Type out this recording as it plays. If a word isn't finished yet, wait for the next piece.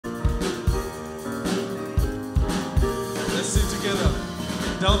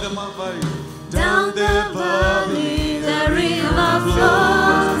Down the valley. Down the valley, the river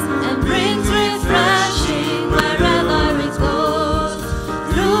flows and brings refreshing wherever it goes.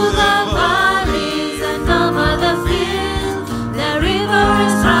 Through the valleys and over the fields, the river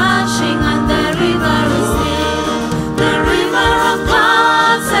is rushing and the river is still. The river of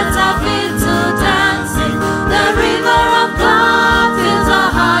God sets our feet to dancing. The river of God fills our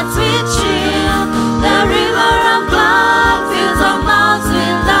hearts with cheer. The river of God fills our mouths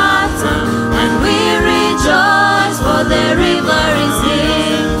with laughter, and we rejoice for the river is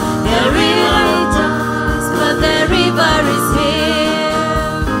here. The river rejoices for the river is here.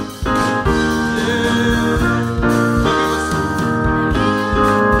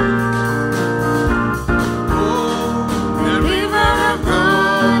 The river of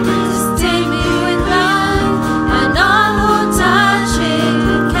God is teeming with life, and all who touch it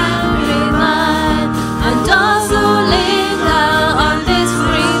can revive. And those who linger on this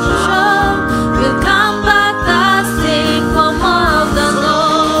free shore will come back thirsting for more of the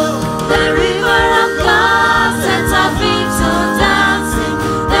Lord. The river of God sets our feet to dancing.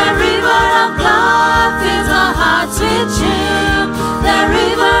 The river of God fills our hearts with cheer. The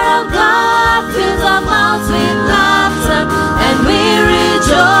river of God fills our mouths with laughter, and we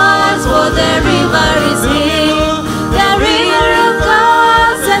rejoice for the river is here. The river of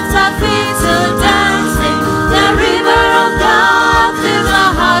God sets our feet to dancing. The river of God fills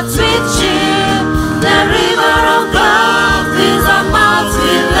our hearts with cheer. The river of God fills our mouths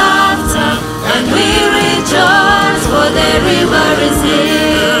with laughter, and we rejoice for the river is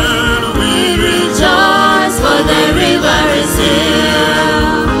here. We rejoice for the river is here.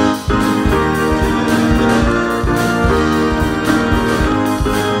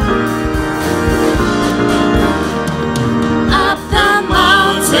 Up the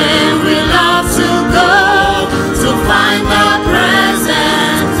mountain we love to go to find the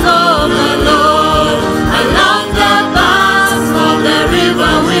presence of the Lord. Along the banks of the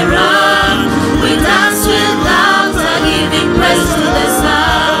river we run. We dance with laughter, giving praise to the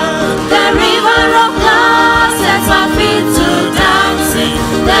sun. The river of God sets our feet to dancing.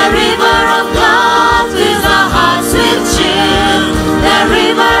 The river of God fills our hearts with cheer. The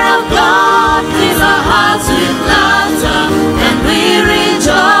river of God fills our hearts with laughter, and we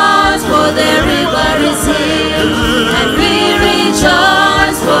rejoice for the river is here. And we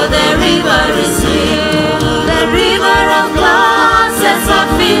rejoice for the river is here. The river of God sets our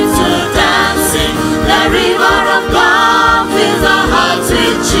feet to dancing. The river of God fills our hearts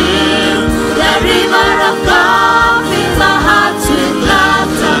with cheer. The river of God fills our hearts with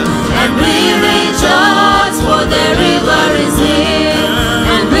laughter, and we rejoice for the river is here.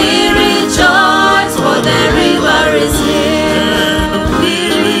 And we rejoice for the river is here. We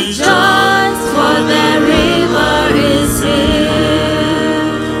rejoice for the river is here.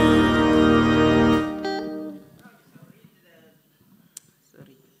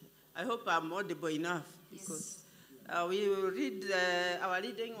 Sorry. I hope I'm audible enough, because we will read, our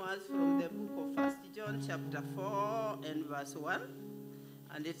reading was from the book of 1 John chapter 4 and verse 1.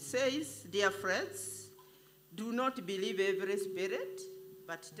 And it says, "Dear friends, do not believe every spirit,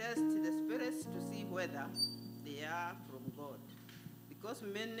 but test the spirits to see whether they are from God. Because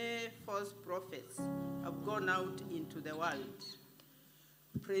many false prophets have gone out into the world."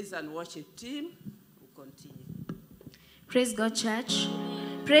 Praise and worship team will continue. Praise God, church.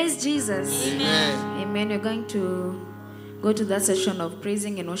 Praise Jesus. Amen. Amen. We're going to go to that session of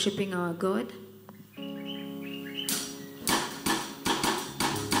praising and worshiping our God.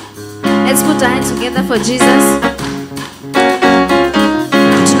 Let's put our hands together for Jesus.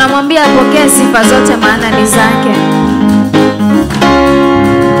 Tunamwambia apokee sifa zote maana ni zake.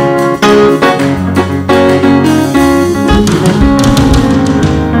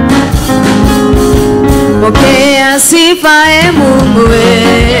 Pokea sifa e Mungu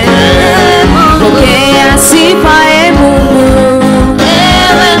we. Pokea sifa e Mungu.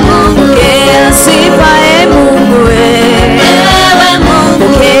 Pokea sifa e Mungu we.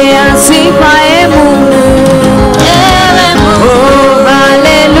 Pokea sifa e Mungu. Oh,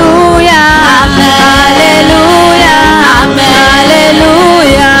 hallelujah. Hallelujah.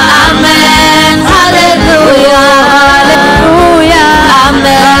 Hallelujah. Amen. Hallelujah. Hallelujah.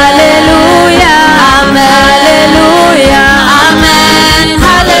 Hallelujah. Hallelujah. Amen.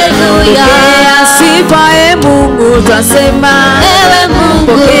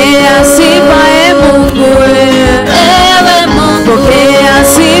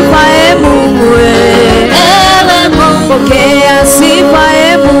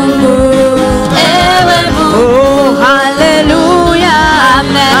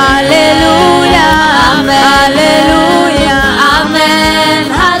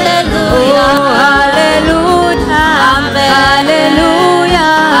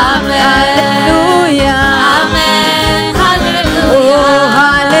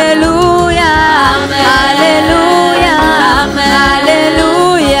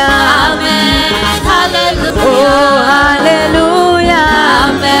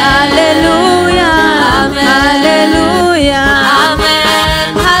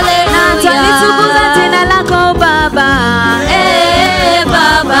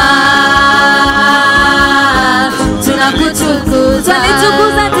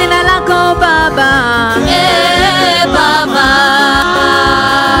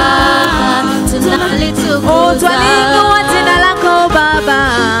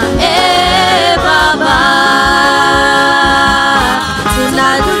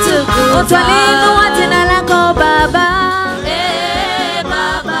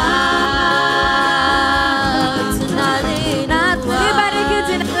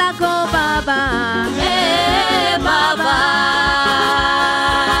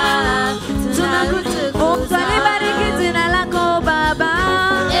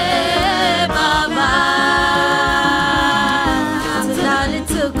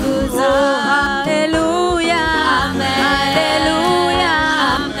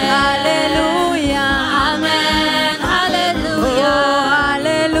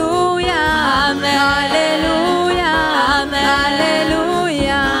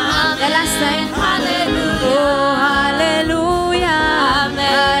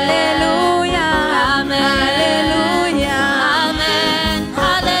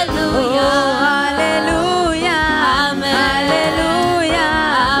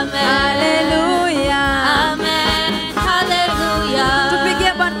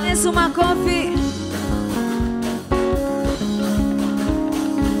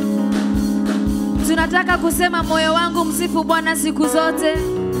 tunataka kusema moyo wangu msifu Bwana siku zote.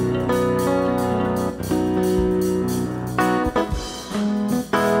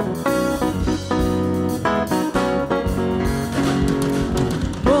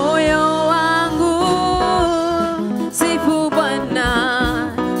 Moyo wangu sifu Bwana,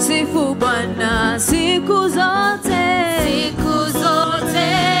 sifu Bwana siku zote. Siku zote.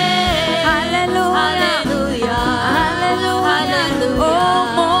 Hallelujah. Hallelujah. Hallelujah. Oh,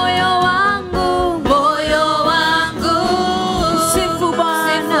 moyo wangu, moyo wangu sifu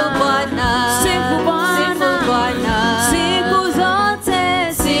Bwana, sifu Bwana siku zote,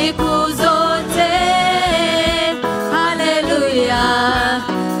 siku zote. Hallelujah.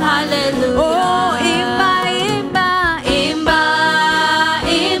 Hallelujah. Oh, imba, imba, imba,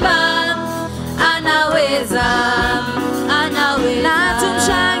 imba. Anaweza, anaweza. Na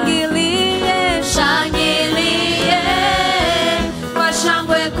tumshangilie, shangilie kwa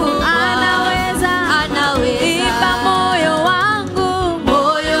shangwe kubwa. Anaweza, anaweza. Imba moyo wangu,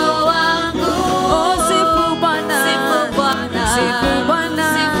 moyo wangu. Oh, sifu Bwana, sifu Bwana, sifu Bwana,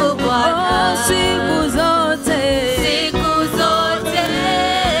 sifu Bwana. Oh, siku zote, siku zote.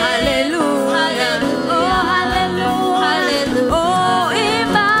 Hallelujah. Hallelujah. Oh, hallelujah. Hallelujah. Oh,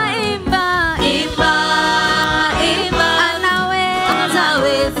 imba, imba, imba, imba.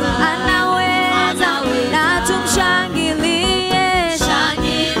 Anaweza, anaweza, na tumshangilie,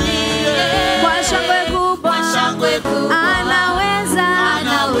 shangilie kwa shangwe kubwa, shangwe kubwa. Anaweza,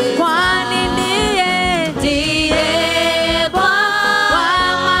 anaweza, kwani ndiye, ndiye Bwana wa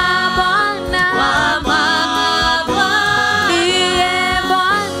mabwana, wa mabwana. Ndiye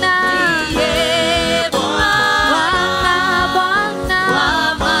Bwana, ndiye Bwana wa mabwana, wa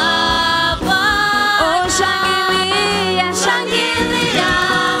mabwana. Oh, shangilia, shangilia,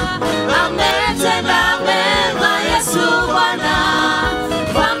 ametenda mema Yesu Bwana,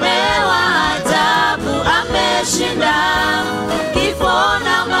 mfalme wa ajabu ameshinda, kifo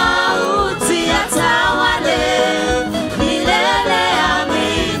na mauti yatawale milele.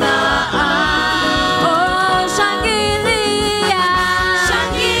 Amina. Oh, shangilia,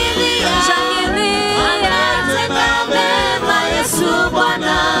 shangilia, shangilia, ametenda mema Yesu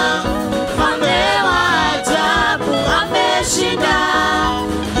Bwana, mfalme wa ajabu ameshinda,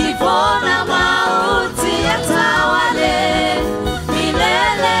 kifo na mauti yatawale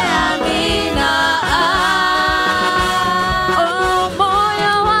milele. Amina. Oh,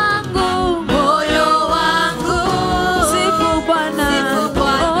 moyo wangu, moyo wangu sifu Bwana, sifu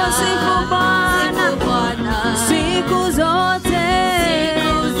Bwana. Oh, sifu Bwana siku zote,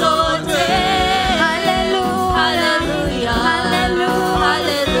 siku zote. Hallelujah. Hallelujah.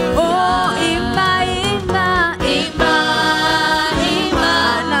 Hallelujah. Oh, imba, imba, imba, imba.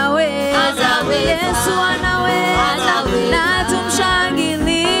 Anaweza, Yesu anaweza, na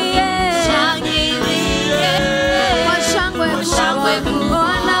tumshangilie, shangilie kwa shangwe kubwa. Oh,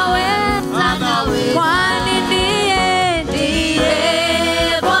 anaweza, anaweza, kwani ndiye, ndiye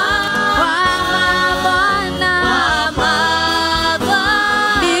Bwana wa mabwana, wa mabwana.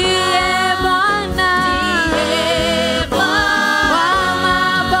 Ndiye Bwana, ndiye Bwana wa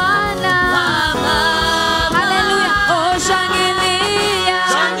mabwana, wa mabwana. Hallelujah. Oh, shangilia,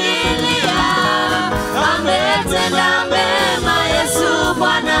 shangilia, ametenda mema Yesu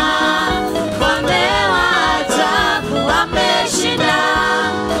Bwana, mfalme wa ajabu ameshinda,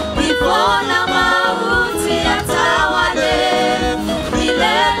 kifo na mauti yatawale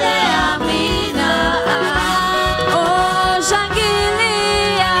milele. Amina. Oh,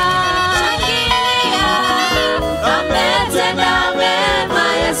 shangilia, shangilia, ametenda mema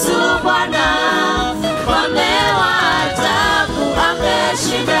Yesu Bwana, mfalme wa ajabu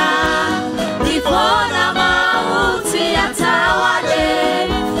ameshinda, kifo na mauti yatawale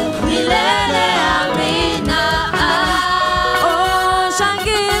milele. Amina. Oh,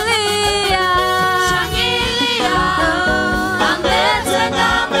 shangilia, shangilia, ametenda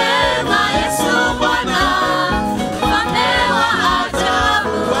mema Yesu Bwana, mfalme wa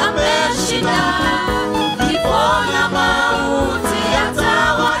ajabu ameshinda, kifo na mauti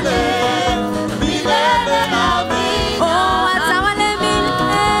yatawale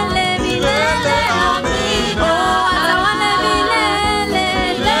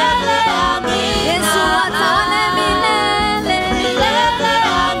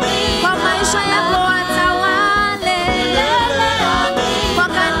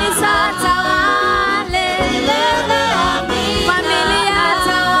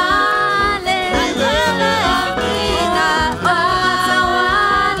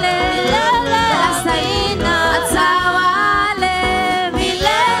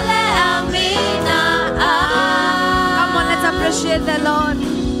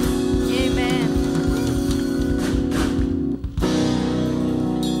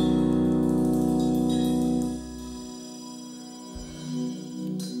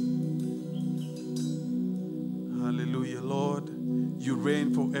You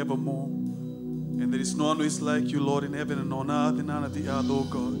reign forevermore. And there is no one who is like you, Lord, in heaven and on earth and under the earth, oh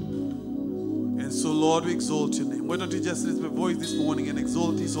God. And so, Lord, we exalt your name. Why don't you just raise my voice this morning and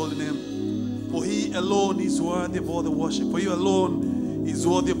exalt his holy name? For he alone is worthy of all the worship. For you alone is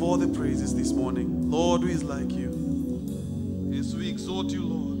worthy of all the praises this morning. Lord, who is like you? And so we exalt you,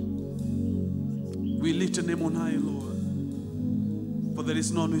 Lord. We lift your name on high, Lord. For there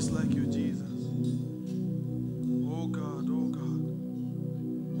is none who is like you, Jesus. Oh God, oh God.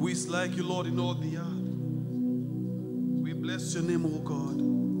 Who is like you, Lord, in all the earth? We bless your name, oh God.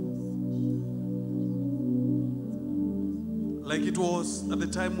 Like it was at the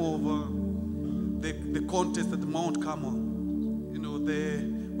time of the contest at the Mount Carmel. You know,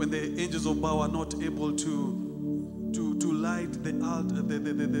 when the angels of Baal are not able to light the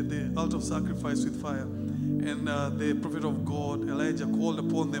altar of sacrifice with fire. And the prophet of God, Elijah, called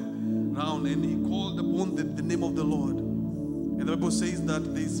upon them round, and he called upon the name of the Lord. And the Bible says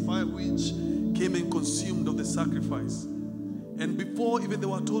that there is fire which came and consumed of the sacrifice. And before even they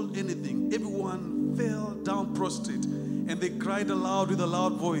were told anything, everyone fell down prostrate. And they cried aloud with a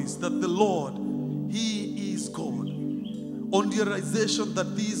loud voice that the Lord, he is God. On the realization that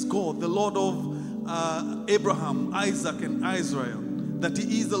he is God, the Lord of Abraham, Isaac, and Israel, that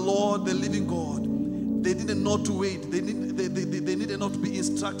he is the Lord, the living God. They needed not to wait. They needed not to be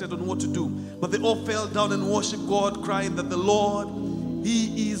instructed on what to do. But they all fell down and worshiped God, crying that the Lord,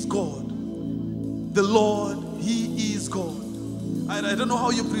 he is God. The Lord, he is God. I don't know how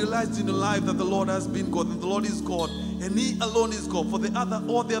you've realized in your life that the Lord has been God, and the Lord is God, and he alone is God. For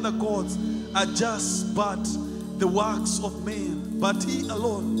all the other gods are just but the works of men. But he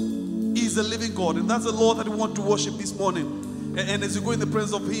alone is a living God, and that's the Lord that we want to worship this morning. And as you go in the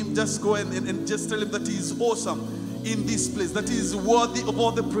presence of him, just go and just tell him that he is awesome in this place, that he is worthy of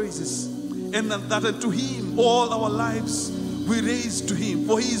all the praises, and that unto him all our lives we raise to him,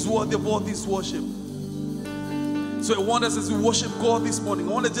 for he is worthy of all this worship. So I want us, as we worship God this morning,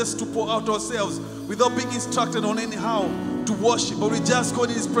 I want us just to pour out ourselves without being instructed on anyhow to worship, but we just go in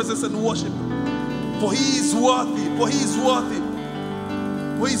his presence and worship. For he is worthy, for he is worthy,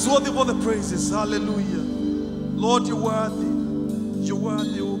 for he is worthy of all the praises. Hallelujah. Lord, you're worthy. You're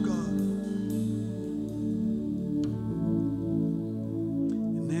worthy, oh God.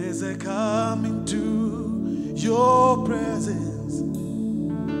 And as I come into your presence,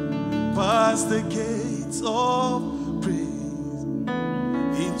 past the gates of praise,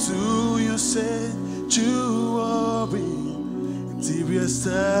 into your sanctuary, until we are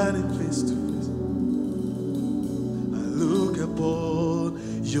standing face to face, I look upon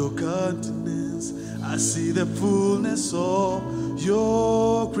your countenance, I see the fullness of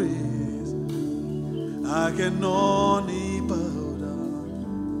your grace. I can only bow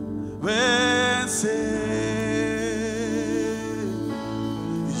down when say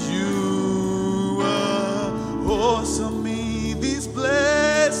you are awesome in this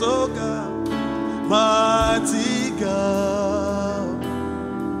place, oh God, mighty God.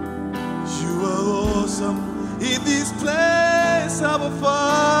 You are awesome in this place, our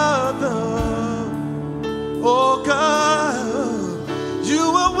Father. Oh God, you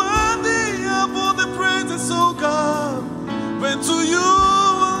are worthy of all the praises, oh God. When to you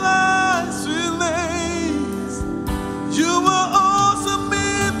our lives relays, you are awesome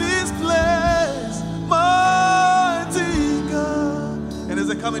in this place, mighty God. And as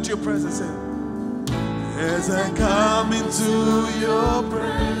I come into your presence, say, as I come into your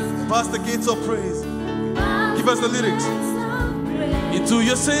presence, past the gates of praise, give us the lyrics. Into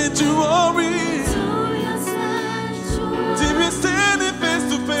your sanctuary, we're standing face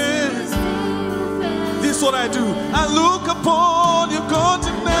to face. This is what I do. I look upon your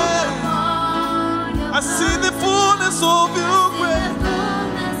countenance. I see the fullness of your grace.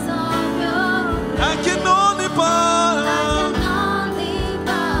 I can only bow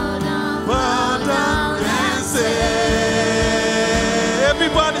down and say,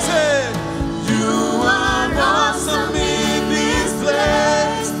 everybody say, you are awesome in this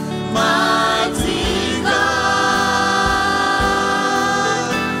place, mighty God.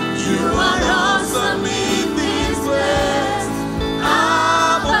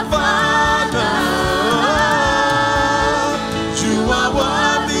 You are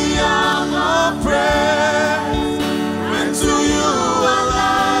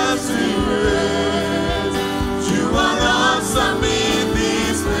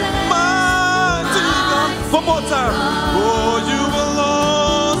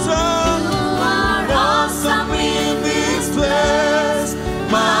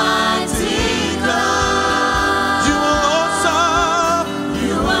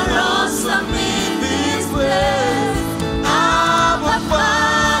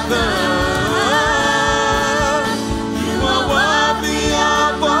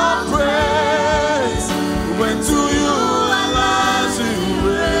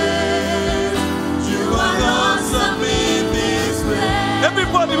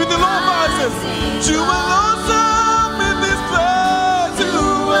Everybody with the low voices. You are awesome in this place. You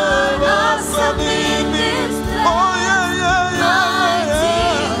are awesome in this place. Oh yeah, yeah, yeah,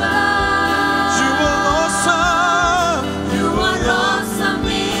 yeah. You are awesome. You are awesome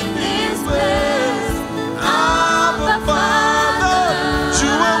in this place. Abba Father,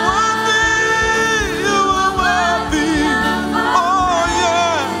 you are worthy. You are worthy. Oh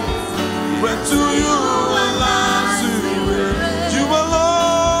yeah. When to you alone to you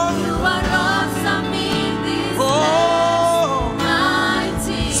alone. You are awesome in this place.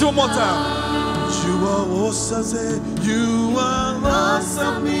 See one more time. You are awesome. Say, you are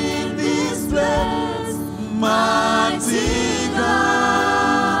awesome in this place, mighty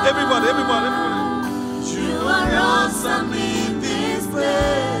God. Everybody, everybody, everybody. You are awesome in this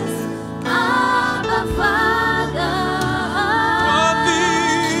place, Abba Father. Worthy,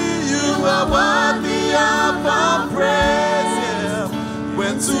 you are worthy of our praise. Yeah.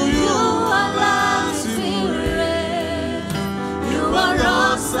 When to you alone to reign. You are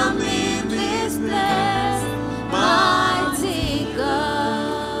awesome in this place, mighty God.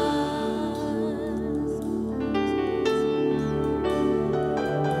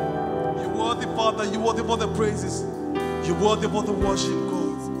 You worthy, Father. You worthy for the praises. You worthy for the worship,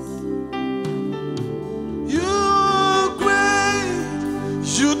 God. You're great.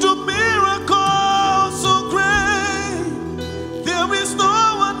 You do miracles so great. There is no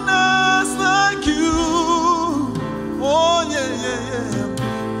one else like you. Oh yeah, yeah, yeah.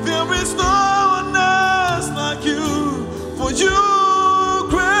 There is no one else like you. For you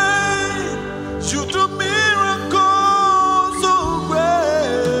great. You do miracles so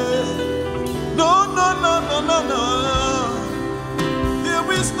great. No, no, no, no, no, no. There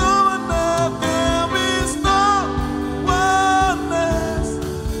is no one else. There is no one else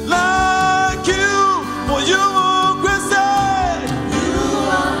like you. For you great. Say, you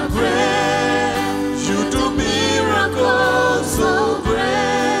are great. You do miracles so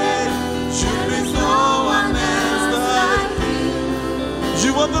great. There is no one else like you.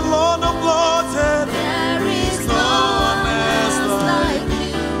 You are the Lord of Lords. And there is no one else like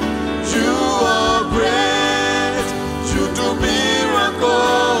you. You are great. You do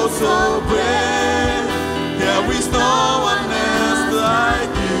miracles so great. There is no one else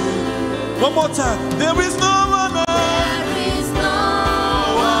like you. One more time. There is no one else. There is no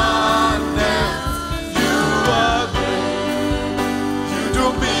one else. You are great. You do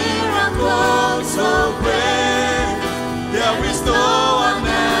miracles so great. There is no one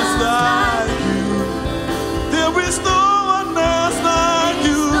else like you. There is no one else like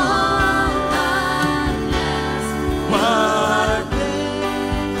you. My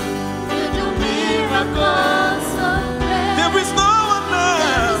You do miracles so great. there is no one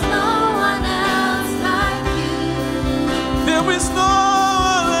There is else. no one else like you. There is no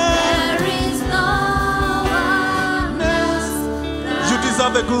one else. There is no one else You like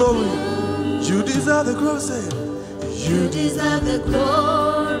deserve the glory. You deserve the glory. Say, you. Deserve the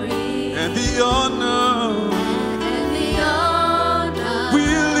glory and the honor. and the honor. We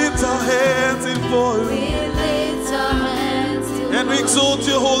lift our hands in for We you lift our hands to and we exalt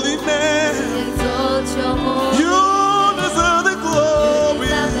your holy name. exalt your holy You deserve the glory,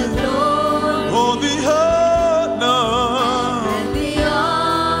 deserve the glory all the honor. and the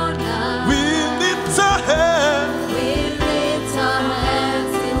honor. We lift our hands, We lift our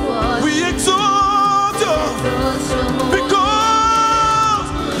hands to worship. we exalt you Exalt your holy because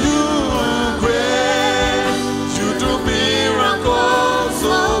you are great. You do miracles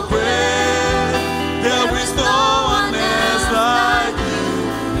so great. There is no one else like you.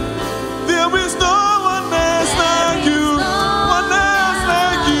 There is no one else like you. One else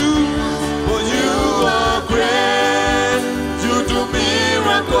like you. For you are great. You do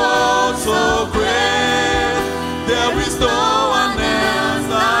miracles so great. There is no one else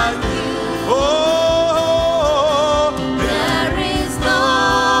like you. Oh, There is no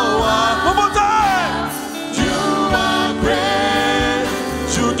one. one more time. You are great.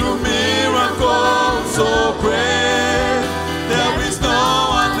 You do miracles so great. There is no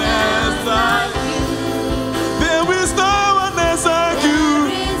one else like you. There is no one else like you.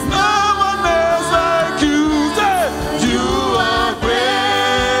 No one else like you. Say, you are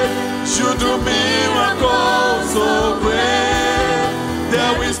great. You do miracles so great.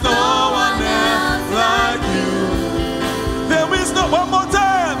 There is no one else like you. There is no one more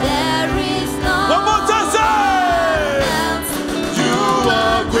time. There is no One more time, say. else. You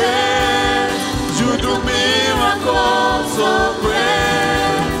are great. You do miracles so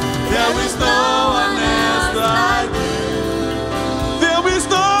great. There is no one else like you. There is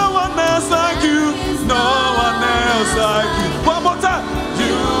no one else like you. No one else like you. One more time. You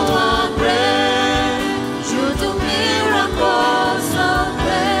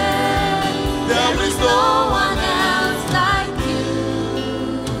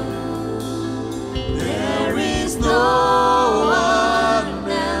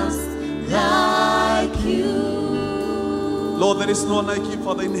Lord, there is no one like you,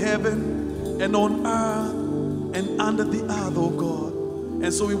 Father, in heaven and on earth and under the earth, oh God.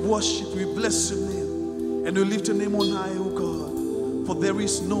 And so we worship, we bless your name, and we lift your name on high, oh God. For there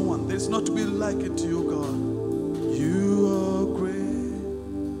is no one, there is not to be likened to you, God. You are great,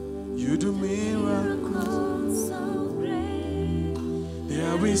 you do miracles so great.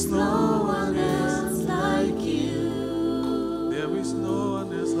 There is no one else like you. There is no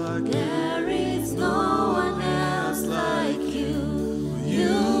one else like you. There is no one else like you.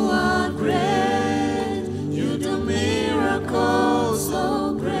 You are great. You do miracles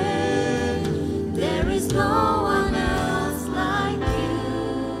so great. There is no one else like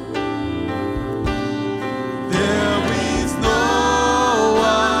you. There is no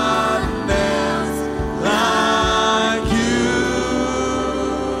one else like you.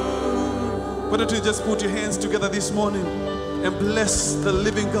 Why don't you just put your hands together this morning and bless the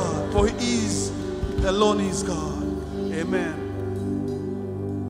living God, for He is alone is God. Amen.